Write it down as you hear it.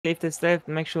Leave this left,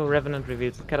 make sure revenant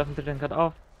reveals. Cut off and cut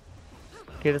off.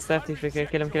 Kill this left, kill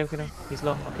him. He's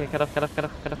low. Okay, cut off.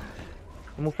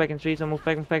 Move back in 3, so move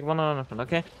back, one on front,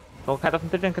 okay? Go cut off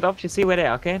and cut off, you see where they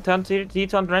are, okay? Turn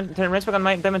range back on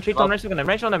my them and 3, turn range back on them,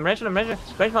 range on, range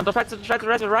on, try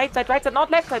to right side,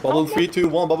 not left side. Bubble 3, 2,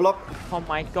 1, bubble up. Oh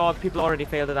my god, people already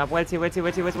failed it up. Wait on left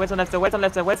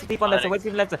side, deep on left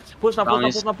side. Push now,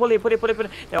 pull here.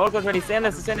 They all got ready, stand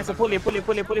there, pull here.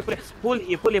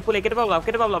 Get the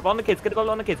bubble up, on the kids.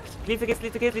 Leave the kids,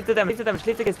 leave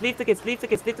the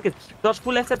kids. Dodge,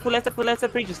 pull left side,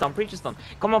 preachers down.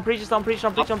 Come on, preach on.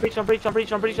 Go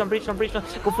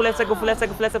full left side, breaks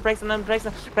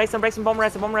and bomb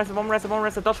rest,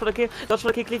 dodge for the kick,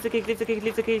 leave the kick.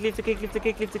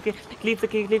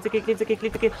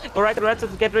 Go right,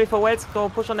 get ready for wells, go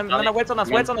push on them, wells on us.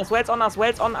 Get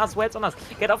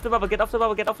off the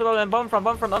bubble, and bomb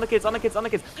front, on the kids.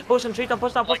 Push and treat them,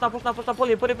 push down, pull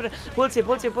here, pulls here.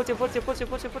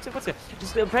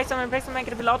 Just break some, man,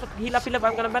 get a heal up,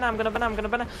 I'm gonna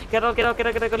banner. Get out,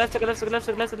 go left.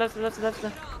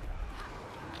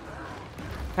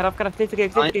 Cut off, leave the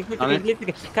kick.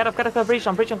 Cut off, breach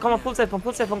on, come on, full set from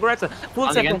Goretza.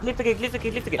 Full set from, leave the kick.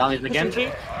 Again.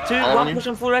 3, 2, 1, push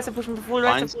on full rest,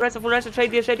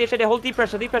 trade here, hold deep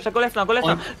pressure, go left now.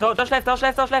 Dash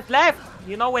left.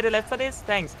 You know where the left side is?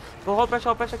 Thanks. Go hold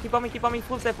pressure, keep on me,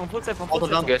 full set from,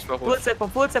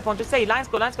 just say, lines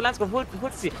go,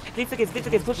 full set. Leave the kids,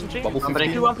 push in 3,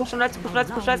 2, 1, push on right,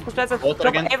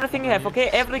 drop everything you have, okay?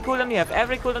 Every cooldown you have,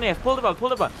 pull the ball,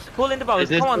 pull in the ball,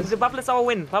 come on, the bubble is our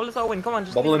win, come on,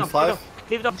 just bubble in 5.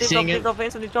 Leave it off,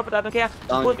 instantly drop it, I don't care.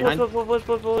 Push,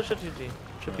 should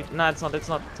be, no, it's not.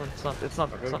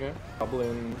 Okay. Bubble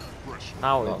in.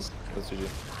 Now No, it's. that's GG.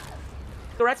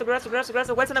 Aggressive,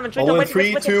 wait on them and Bubble in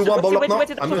 3, 2, 1, bubble up now.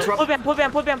 I'm gonna pull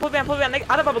behind,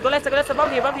 other bubble, go left, bubble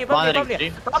here.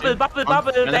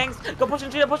 Bubble, thanks. Go push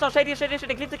and now, shady,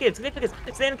 clip the kids.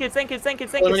 Stay in kids.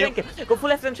 Go full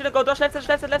left and chill, go dash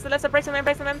left, brace him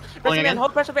in,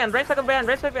 hold pressure behind, race back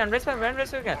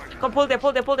again. Come pull there,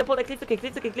 clip the kick.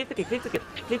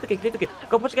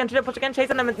 Go push again, chase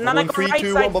them, Nana, go right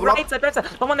side.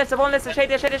 Come on, let's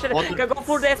shady. Go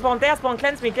full there spawn,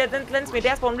 cleanse me,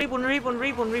 there spawn, rebound.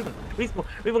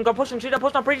 Go push and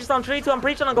push on, preach down, 3, 2, and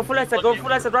preach on, go full left side,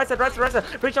 right side,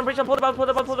 preach on, pull the ball, pull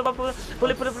it,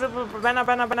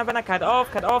 banner, cut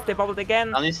off, they bubbled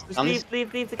again, just leave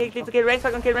the kick, race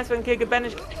back and kill, get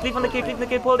banished, leave on the kick,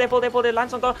 pull there,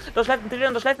 lines on go, dash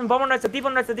left, and bomb on right side, deep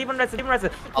on right side,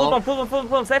 pull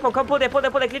bomb, safe bomb, come pull there,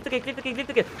 clip the kick,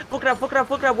 full grab,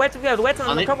 wet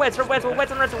on the top,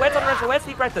 wet on right,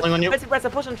 deep right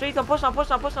side, push on 3, push on,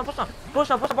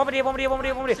 bomb here,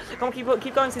 come keep going,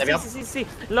 CC,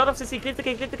 lot of CC, clip the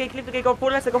kick, go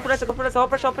full left, hold pressure,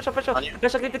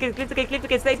 clip the kick,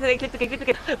 stay, clip the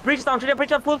kick, breach down,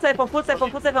 full safe,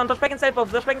 on dash back and safe,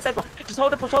 just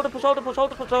hold the push,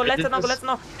 let's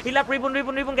now, heal up, rebound,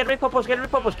 get ready for push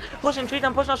and treat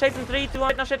and push now, shades in 3, 2,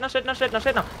 1, now, shade now,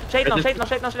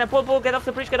 pull, get off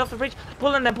the breach,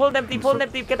 pull them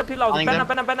deep, get the peel out, banner,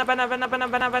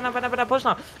 push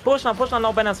now,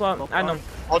 no banner, so I know,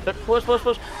 push,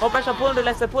 hold pressure, pull in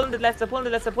the left,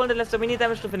 we need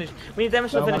damage to finish,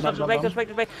 dash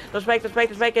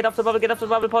back, get off the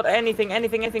bubble, pot,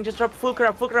 anything, just drop full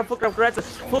corrupt,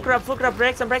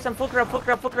 breaks and full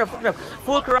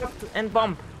corrupt, and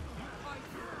bomb.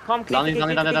 Come, clip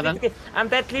the kick. I'm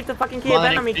dead, clip the fucking kick,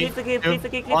 banner me, clip the kick, cut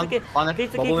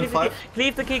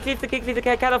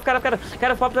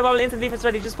off, pop the bubble, instant defense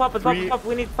ready, just pop it,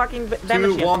 we need fucking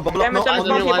damage here. Bomb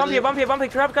here,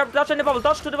 grab, dodge in the bubble,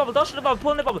 dodge to the bubble,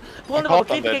 pull in the bubble,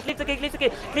 clip the kick,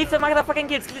 clip the motherfucking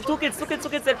kids, two kids,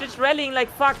 they're just rallying like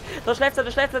fuck, dodge left side,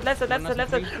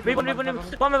 rebound,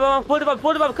 pull the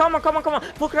bubble, come on,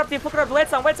 full corrupt,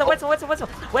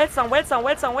 wet sound,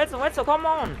 come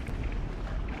on.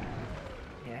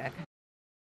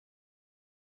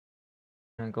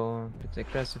 And go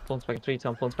aggressive, pulls back 3,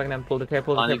 pulls back then, pull the tail,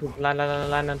 line,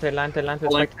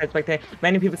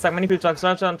 many people stuck,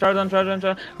 charge on,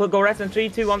 go rest in 3,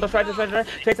 2, 1, try to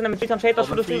chase them, 3 times, shade them,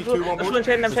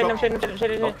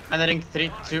 and then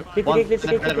 3, 2, 1, clip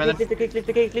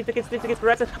the kick,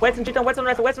 rest,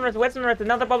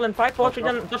 another bubble in 5, 4, 3,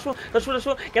 dash,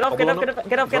 get off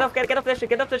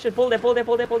the shit, pull there, get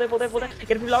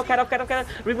it low, cut off,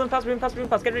 rebound pass,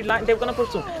 get it line, they're gonna push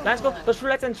soon, lines go, dash,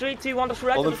 in 3, 2, 1, dash,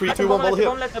 right. On 3, 2, 1, bubble here.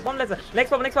 One lesser. Next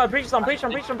bubble. Breach on.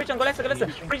 Go lesser.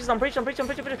 Breach on.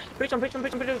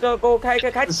 Go.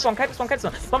 Kite strong.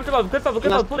 Bump the bubble. Good bubble.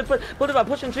 Pull the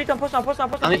bubble. Push and treat. Push now.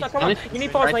 Come on. You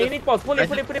need balls. Pull it.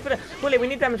 We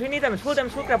need damage. Pull them.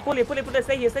 Pull it.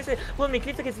 Stay here. Pull me.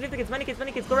 Clip the kids. Many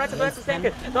kids. Go right. Stand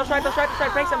good. Don't try.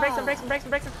 Break some.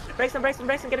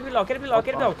 Get it below.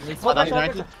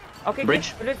 Okay,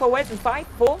 bridge. Ready for west in 5,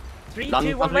 4, 3,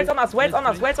 2, 1. West on us. West on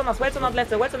us. Let's Dash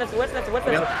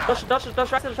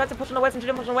right to push on the west and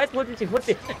push on the west. Push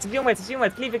it. It's beyond west.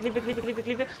 Cleave it. Clip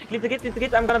the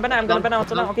gate. I'm gonna ban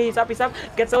out. Okay, he's up.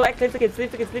 Get so act. Clip the gate.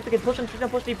 Push and push.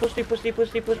 Pull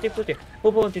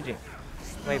GG.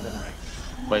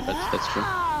 Wait, that's true.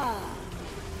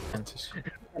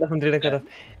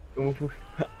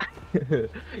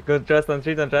 Go trust on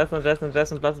 3,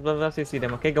 plus, you see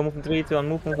them, okay? Go move from 3, 2, 1,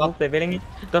 move, they're willing it.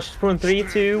 Dash from 3,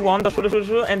 2, 1, dash,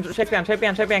 and shake behind,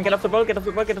 get off the ball, try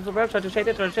to shake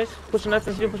it, push on left,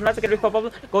 get rid of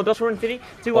bubble, go dash from 3,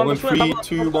 2, 1, 3,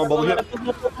 2, 1, bubble here.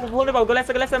 Pull the ball, go left,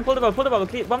 and pull the ball, bump the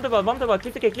ball,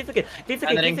 clip the gate,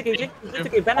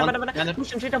 banana,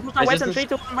 push and push on west, and 3,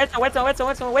 2, 1, west,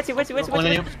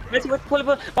 pull the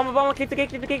ball, bomb, clip the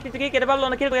gate, get the ball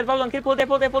on the kill, pull the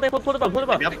ball,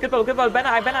 good ball, banner,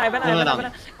 come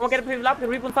on, get a people up,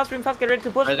 rebound fast, get ready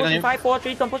to push, 5, 4,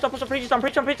 3, push up, preach on,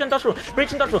 dash through,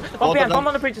 bomb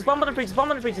on the preachers, pull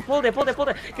there,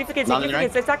 clip the gates,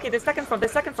 they stack in front,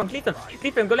 clip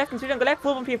them, go left, and go left,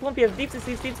 pull deep, push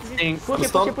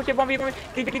it, bomb,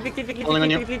 clip the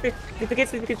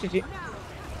gates, GG.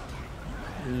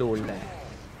 Lol.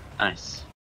 Nice.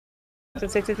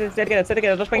 Set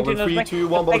together. Just bring 3, 2,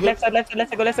 1, bubble here.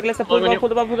 Let's go. Pull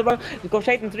the ball. Go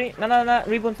shade in 3. No.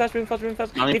 Rebound fast. Leave the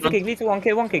kick.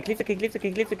 1K. Leave the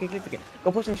kick.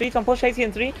 Go push in 3. Push shade here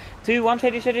in 3, 2, 1.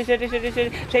 Shady.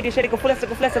 Go full left.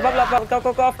 Bubble up.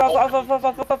 Go off.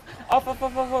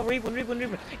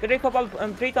 Rebound. Get ready for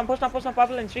bubble. 3, push now.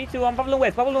 Bubble in 3, 2, 1. Bubble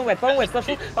west. Bubble west. Bubble west.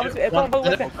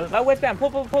 Now west bam.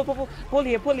 Pull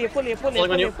here. Go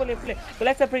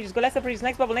left side bridges.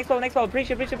 Next bubble.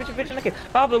 Bridge.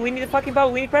 Bubble, we need a fucking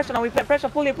bubble. We need pressure now. We play pressure.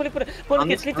 Pull the kids.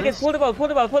 Pull the ball.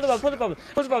 Push the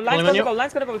ball. Lines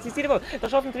got the ball. See the ball.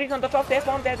 Dash off in 3. Dash off. There's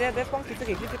one. Clip the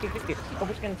kick. Go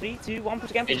push again 3, 2, 1. Push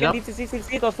again. See.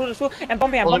 Goes through the shoe. And bomb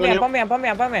behind. Go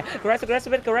rest a bit.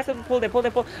 Pull there. Push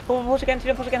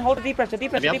again. Hold the deep pressure.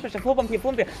 Full bump here.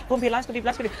 Lines go deep.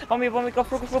 Bomb. Go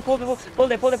through. Pull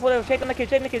there. Shake on the kill.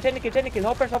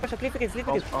 Hold pressure. Clip the kids.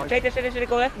 Shake.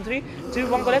 Go left in 3, 2,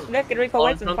 1. Go left. Get ready for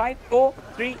west in 5, 4,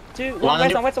 3, 2, 1.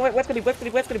 West pull.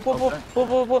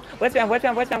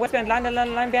 West behind.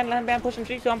 Line behind. Push and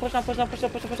 3, 2, 1. Push.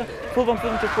 Pull.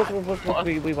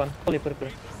 We won.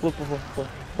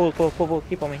 Pull.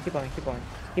 Keep on.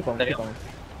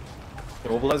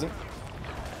 You're mobilizing.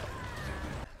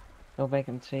 Go back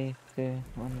in 3, 2,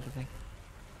 1.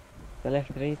 The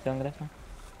left 3, on the left one.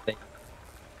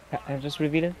 Just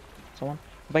reveal it. Someone.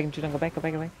 Go back and shoot. Go back.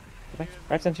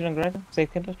 Right side, shooting right. Safe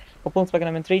counter. Go pull back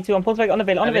in 3, 2, 1. Pull back on the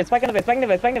veil. Spike on the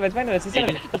veil. Just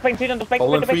back 3, don't back.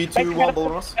 Ball 3, 2, 1, ball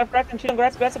Ross. Right and shooting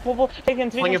grass. Pull. Take him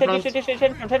 3,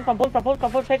 shake from pull.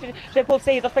 Shake pull.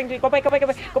 Say just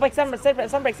go back.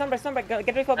 Sunbreak. Get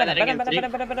ready for banana.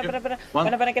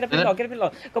 Get a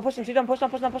below. Go push him. Shoot on. West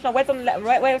on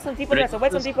deep press.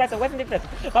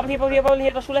 Bubble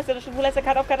here. The shoe left.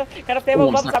 Cut off.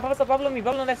 Table. Bubble me.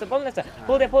 Pull there.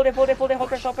 Hold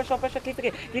pressure. Clip the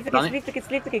kick.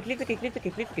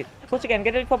 Push again.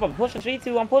 Get ready for bubble. Push in 3,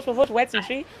 2, 1. Push. Wets in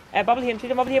 3. Bubble here.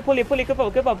 Pull. Good ball.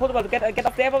 Pull the ball. Get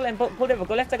off the table and pull the ball.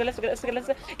 Go left.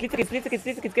 Clip the kids.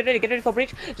 Get ready for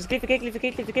breach. Just clip the kick.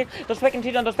 Just back and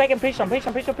 3, just back and push on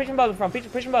ball from. Bridge.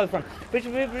 Pull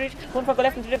for go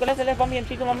left and 3, go left. Bomb here.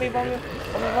 3, 2, 1.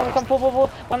 Come pull.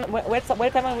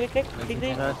 Wet time. We click. 6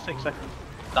 seconds.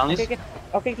 Down is.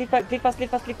 Okay, clip fast.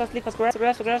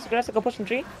 Grass. Go push in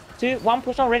 3, 2, 1.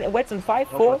 Push on wets in 5,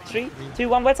 4, 3, 2,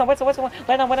 1. Wets on. Wet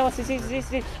on. See.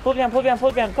 Pull behind.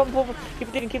 Come pull.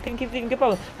 Keep leading. Good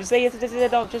ball. Just say yes.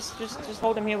 Just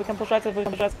hold them here. We can push right. Flip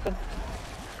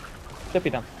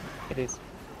it down. It is.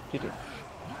 GG.